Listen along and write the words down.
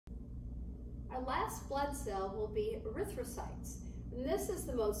Our last blood cell will be erythrocytes. And this is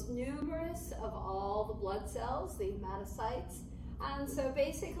the most numerous of all the blood cells, the hematocytes. And so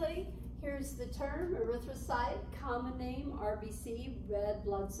basically, here's the term erythrocyte, common name RBC, red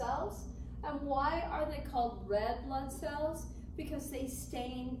blood cells. And why are they called red blood cells? Because they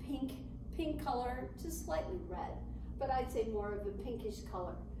stain pink color to slightly red, but I'd say more of a pinkish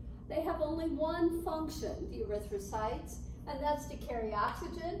color. They have only one function, the erythrocytes, and that's to carry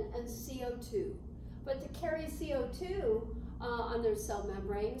oxygen and CO2. But to carry CO2 on their cell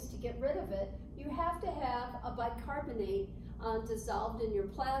membranes, to get rid of it, you have to have a bicarbonate dissolved in your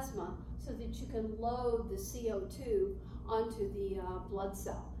plasma so that you can load the CO2 onto the blood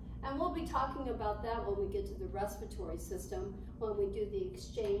cell. And we'll be talking about that when we get to the respiratory system, when we do the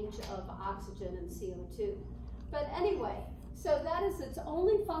exchange of oxygen and CO2. But anyway, so that is its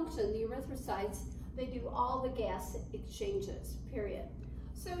only function, the erythrocytes. They do all the gas exchanges, period.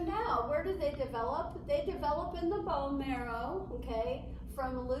 So now, where do they develop? They develop in the bone marrow, okay,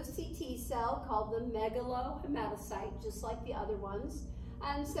 from a Lucy T cell called the megalohematocyte, just like the other ones.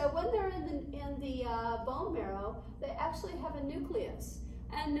 And so when they're in the bone marrow, they actually have a nucleus.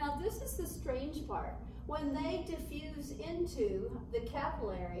 And now this is the strange part. When they diffuse into the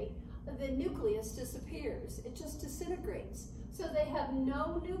capillary, the nucleus disappears. It just disintegrates. So they have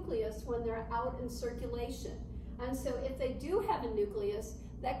no nucleus when they're out in circulation. And so if they do have a nucleus,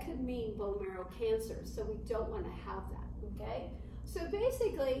 that could mean bone marrow cancer. So we don't want to have that, okay? So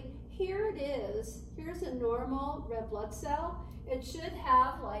basically, here it is. Here's a normal red blood cell. It should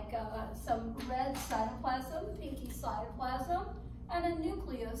have like some red cytoplasm, pinky cytoplasm, and a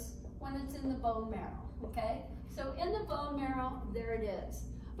nucleus when it's in the bone marrow, okay? So in the bone marrow, there it is.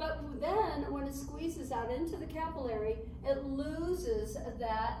 But then when it squeezes out into the capillary, it loses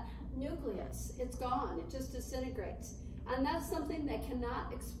that nucleus. It's gone, it just disintegrates. And that's something that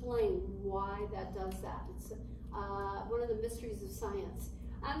cannot explain why that does that. It's one of the mysteries of science.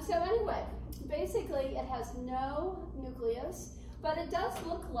 So anyway, basically it has no nucleus, but it does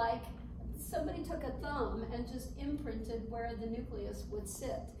look like somebody took a thumb and just imprinted where the nucleus would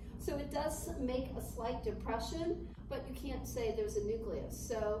sit. So it does make a slight depression, but you can't say there's a nucleus.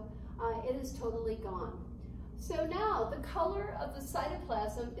 So it is totally gone. So now the color of the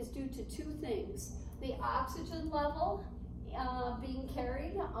cytoplasm is due to two things. The oxygen level being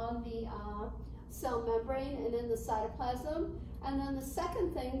carried on the cell membrane and in the cytoplasm. And then the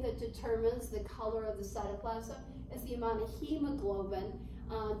second thing that determines the color of the cytoplasm is the amount of hemoglobin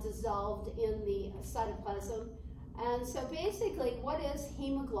dissolved in the cytoplasm. And so basically, what is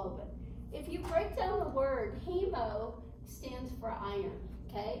hemoglobin? If you break down the word, hemo stands for iron,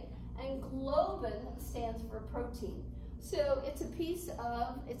 okay? And globin stands for protein. So it's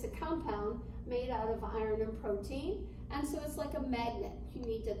it's a compound made out of iron and protein. And so it's like a magnet. You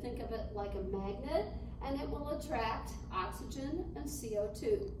need to think of it like a magnet, and it will attract oxygen and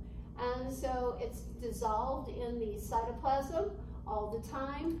CO2. And so it's dissolved in the cytoplasm all the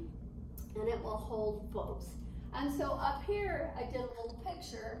time, and it will hold both. And so up here, I did a little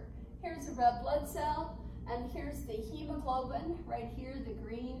picture. Here's a red blood cell, and here's the hemoglobin. Right here, the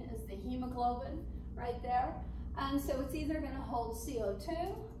green is the hemoglobin right there. And so it's either going to hold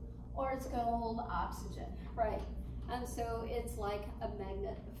CO2 or it's going to hold oxygen, right? And so it's like a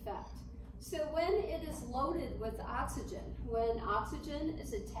magnet effect. So when it is loaded with oxygen, when oxygen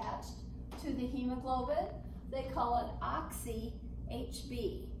is attached to the hemoglobin, they call it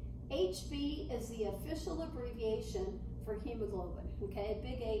oxy-HB. HB is the official abbreviation for hemoglobin, okay?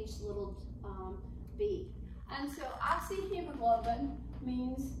 Big H, little b. And so oxyhemoglobin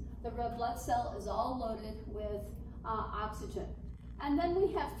means the red blood cell is all loaded with oxygen. And then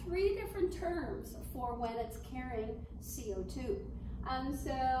we have three different terms for when it's carrying CO2. And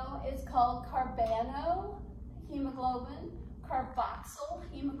so it's called carbanohemoglobin, carboxyl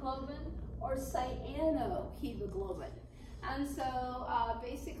hemoglobin, or cyanohemoglobin. And so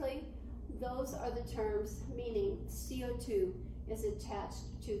basically, those are the terms meaning CO2 is attached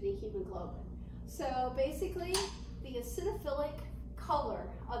to the hemoglobin. So basically, the acidophilic color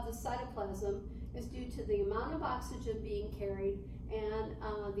of the cytoplasm is due to the amount of oxygen being carried and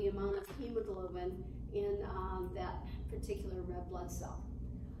the amount of hemoglobin in that particular red blood cell.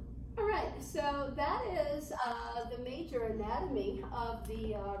 All right, so that is the major anatomy of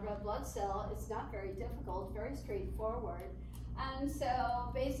the red blood cell. It's not very difficult, very straightforward. And so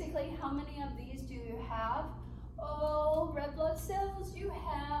basically, how many of these do you have? Oh, red blood cells, you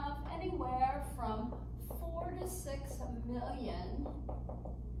have anywhere from 4 to 6 million,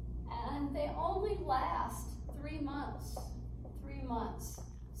 and they only last 3 months. 3 months.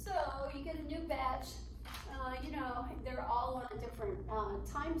 So you get a new batch. You know, they're all on a different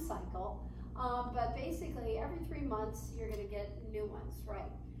time cycle. but basically every 3 months you're going to get new ones,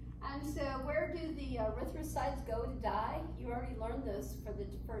 right? And so where do the erythrocytes go to die? You already learned this for the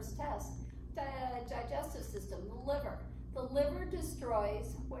first test. The digestive system, the liver. The liver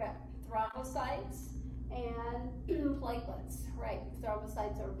destroys what? Thrombocytes and platelets, right?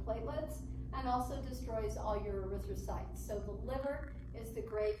 Thrombocytes are platelets, and also destroys all your erythrocytes. So the liver is the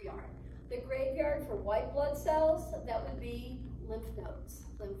graveyard. The graveyard for white blood cells, that would be lymph nodes,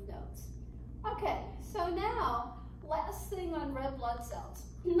 Okay, so now, last thing on red blood cells.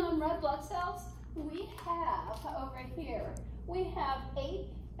 On red blood cells, we have over here, we have 8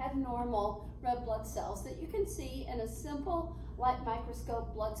 abnormal red blood cells that you can see in a simple light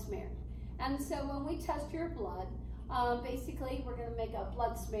microscope blood smear. And so when we test your blood, basically we're going to make a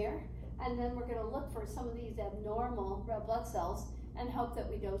blood smear, and then we're going to look for some of these abnormal red blood cells and hope that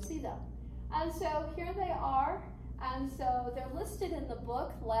we don't see them. And so here they are, and so they're listed in the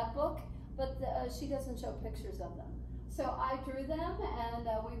book, lab book, but she doesn't show pictures of them. So I drew them, and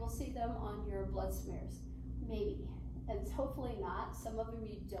we will see them on your blood smears, maybe. And hopefully not. Some of them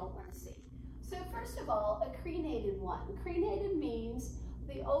you don't want to see. So first of all, a crenated one. Crenated means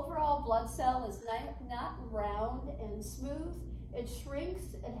the overall blood cell is not round and smooth. It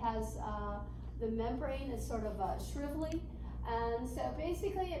shrinks. It has the membrane is sort of shrivelly. And so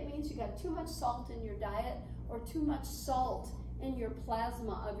basically it means you got too much salt in your diet or too much salt in your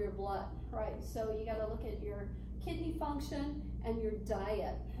plasma of your blood, right? So you got to look at your kidney function and your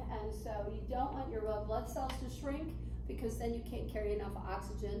diet. And so you don't want your red blood cells to shrink, because then you can't carry enough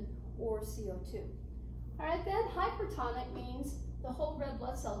oxygen or CO2. All right, then hypertonic means the whole red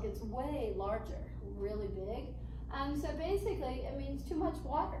blood cell gets way larger, really big. And so basically it means too much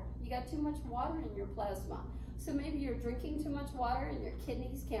water. You got too much water in your plasma. So maybe you're drinking too much water and your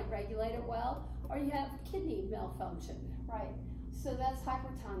kidneys can't regulate it well, or you have kidney malfunction, right? So that's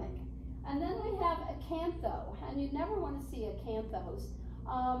hypertonic. And then we have acantho, and you never want to see acanthos.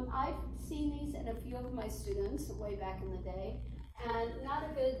 I've seen these in a few of my students way back in the day, and not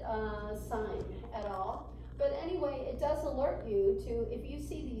a good sign at all. But anyway, it does alert you to, if you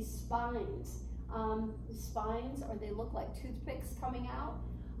see these spines, or they look like toothpicks coming out,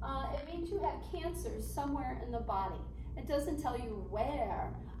 it means you have cancer somewhere in the body. It doesn't tell you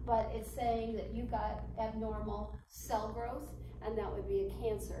where, but it's saying that you got abnormal cell growth, and that would be a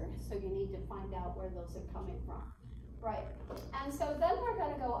cancer. So you need to find out where those are coming from. Right, and so then we're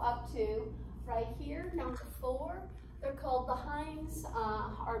going to go up to right here, number 4. They're called the Heinz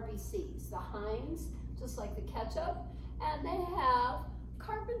RBCs. The Heinz, just like the ketchup, and they have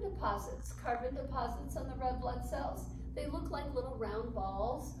carbon deposits on the red blood cells. They look like little round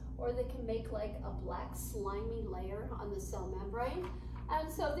balls, or they can make like a black slimy layer on the cell membrane.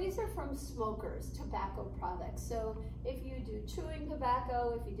 And so these are from smokers, tobacco products. So if you do chewing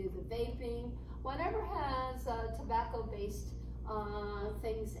tobacco, if you do the vaping, whatever has tobacco-based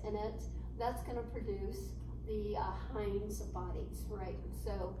things in it, that's going to produce the Heinz bodies, right?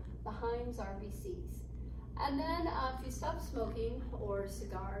 So the Heinz RBCs. And then if you stop smoking, or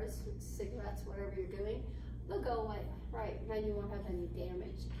cigars, cigarettes, whatever you're doing, they'll go away, right? Then you won't have any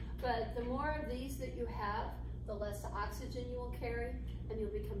damage. But the more of these that you have, the less oxygen you will carry, and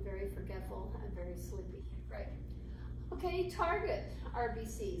you'll become very forgetful and very sleepy, right? Okay, target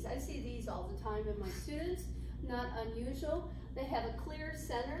RBCs. I see these all the time in my students, not unusual. They have a clear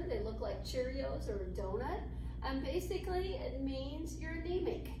center. They look like Cheerios or a donut. And basically it means you're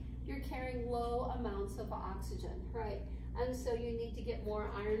anemic. You're carrying low amounts of oxygen, right? And so you need to get more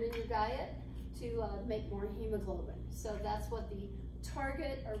iron in your diet to make more hemoglobin. So that's what the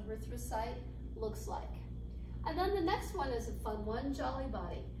target erythrocyte looks like. And then the next one is a fun one, Jolly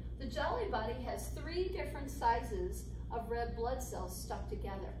Body. The Jolly Body has 3 different sizes of red blood cells stuck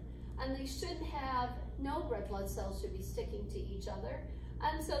together. And they shouldn't have, no red blood cells should be sticking to each other.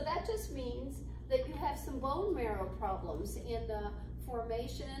 And so that just means that you have some bone marrow problems in the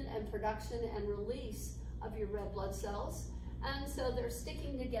formation and production and release of your red blood cells. And so they're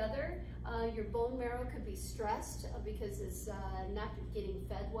sticking together. Your bone marrow could be stressed because it's not getting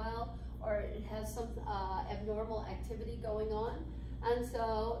fed well, or it has some abnormal activity going on. And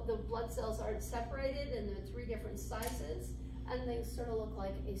so the blood cells aren't separated, and they're 3 different sizes, and they sort of look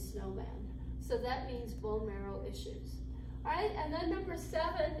like a snowman. So that means bone marrow issues. All right, and then number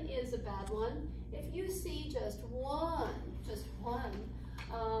 7 is a bad one. If you see just one,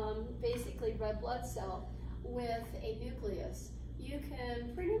 basically red blood cell with a nucleus, you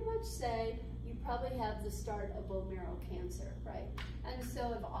can pretty much say you probably have the start of bone marrow cancer, right? And so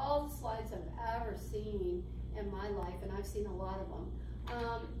of all the slides I've ever seen in my life, and I've seen a lot of them,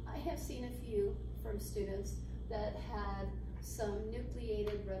 I have seen a few from students that had some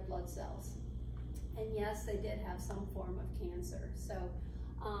nucleated red blood cells. And yes, they did have some form of cancer. So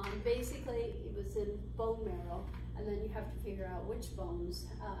basically, it was in bone marrow, and then you have to figure out which bones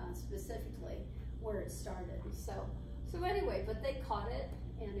specifically where it started. So anyway, but they caught it,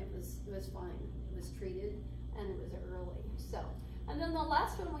 and it was fine. It was treated, and it was early. And then the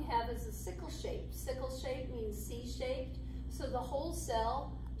last one we have is a sickle shape. Sickle shape means C-shaped. So the whole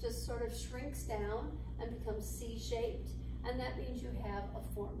cell just sort of shrinks down and becomes C-shaped, and that means you have a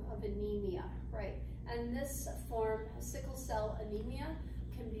form of anemia, right? And this form, sickle cell anemia,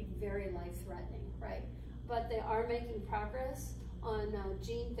 can be very life-threatening, right? But they are making progress on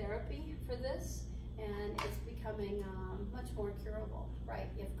gene therapy for this, and it's becoming much more curable, right,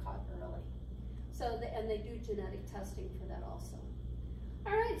 if caught early. And they do genetic testing for that also.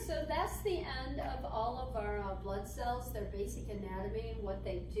 All right, so that's the end of all of our blood cells, their basic anatomy, what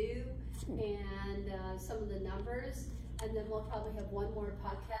they do, and some of the numbers. And then we'll probably have one more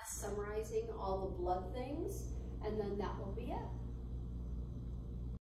podcast summarizing all the blood things, and then that will be it.